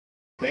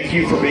Thank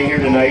you for being here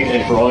tonight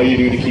and for all you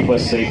do to keep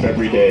us safe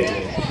every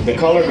day. The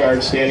color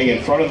guard standing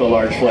in front of the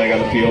large flag on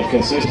the field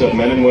consists of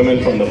men and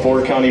women from the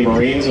 4 County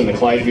Marines and the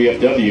Clyde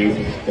VFW,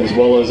 as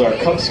well as our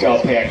Cub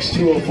Scout Packs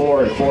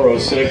 204 and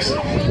 406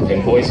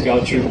 and Boy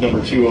Scout Troop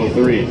number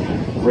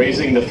 203.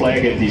 Raising the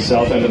flag at the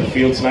south end of the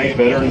field tonight,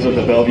 veterans of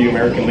the Bellevue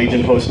American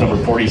Legion Post number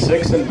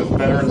 46 and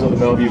veterans of the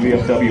Bellevue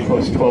VFW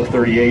Post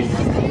 1238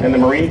 and the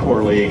Marine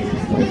Corps League.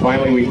 And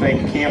finally, we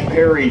thank Camp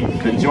Perry,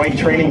 the Joint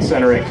Training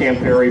Center at Camp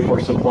Perry, for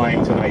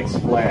supplying tonight's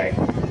flag.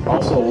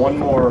 Also, one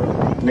more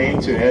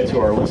name to add to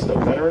our list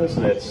of veterans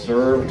that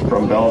served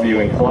from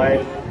Bellevue and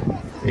Clyde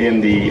in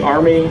the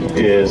Army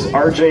is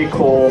R.J.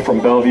 Cole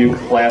from Bellevue,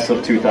 class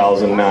of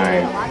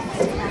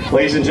 2009.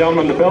 Ladies and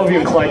gentlemen, the Bellevue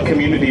and Clyde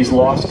communities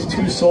lost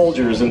 2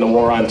 soldiers in the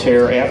War on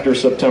Terror after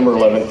September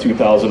 11,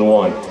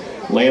 2001.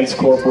 Lance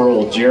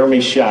Corporal Jeremy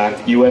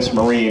Schock, U.S.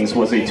 Marines,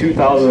 was a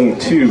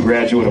 2002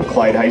 graduate of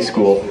Clyde High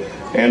School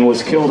and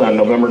was killed on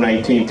November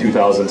 19,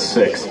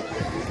 2006.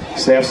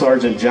 Staff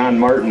Sergeant John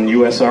Martin,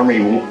 U.S. Army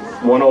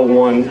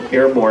 101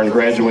 Airborne,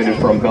 graduated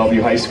from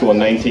Bellevue High School in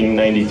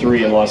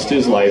 1993 and lost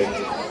his life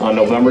on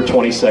November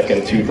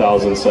 22,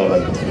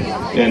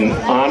 2007. In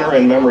honor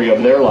and memory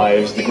of their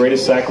lives, the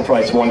greatest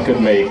sacrifice one could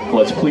make,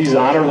 let's please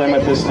honor them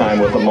at this time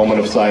with a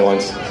moment of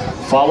silence,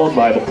 followed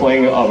by the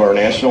playing of our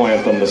national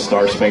anthem, the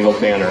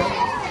Star-Spangled Banner.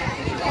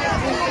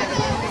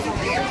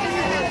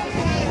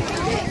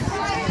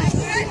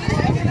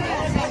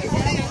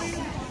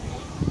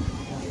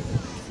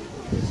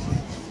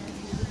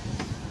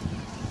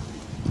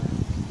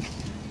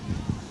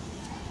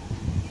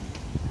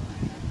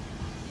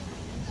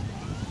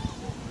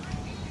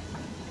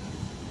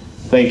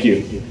 Thank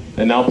you.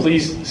 And now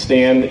please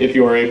stand if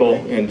you are able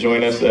and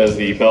join us as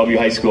the Bellevue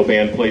High School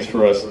Band plays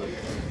for us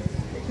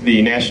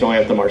the national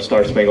anthem, our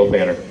Star-Spangled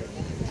Banner.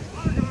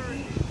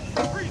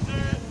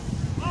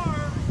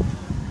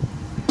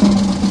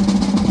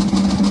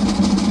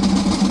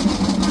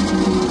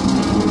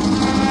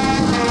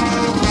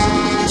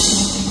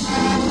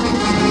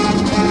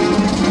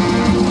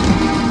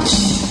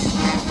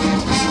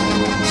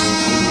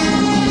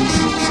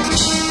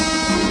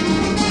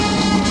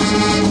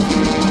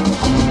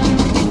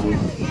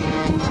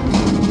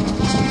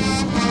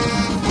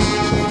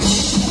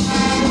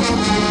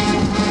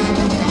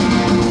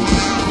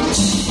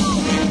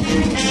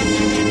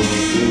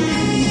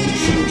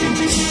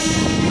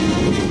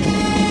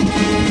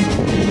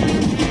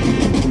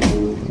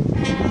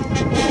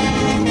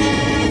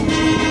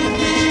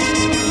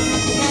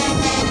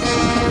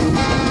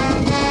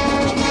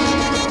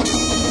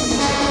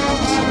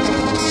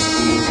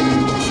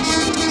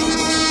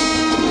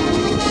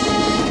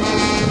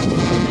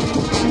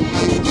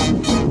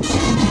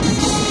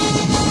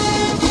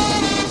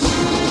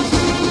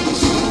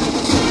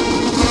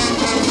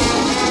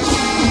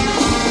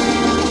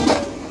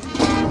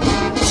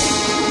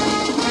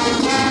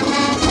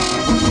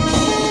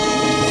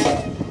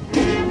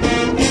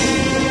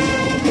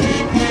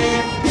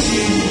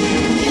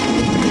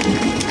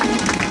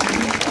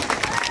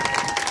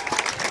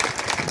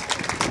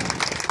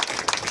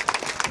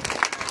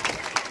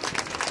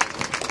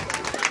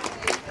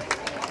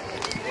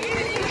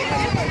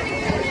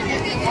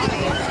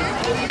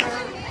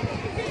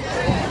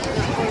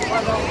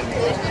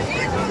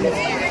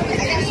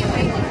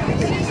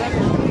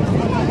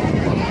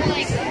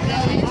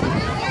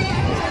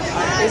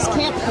 Does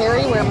Camp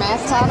Perry wear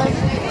masks out of?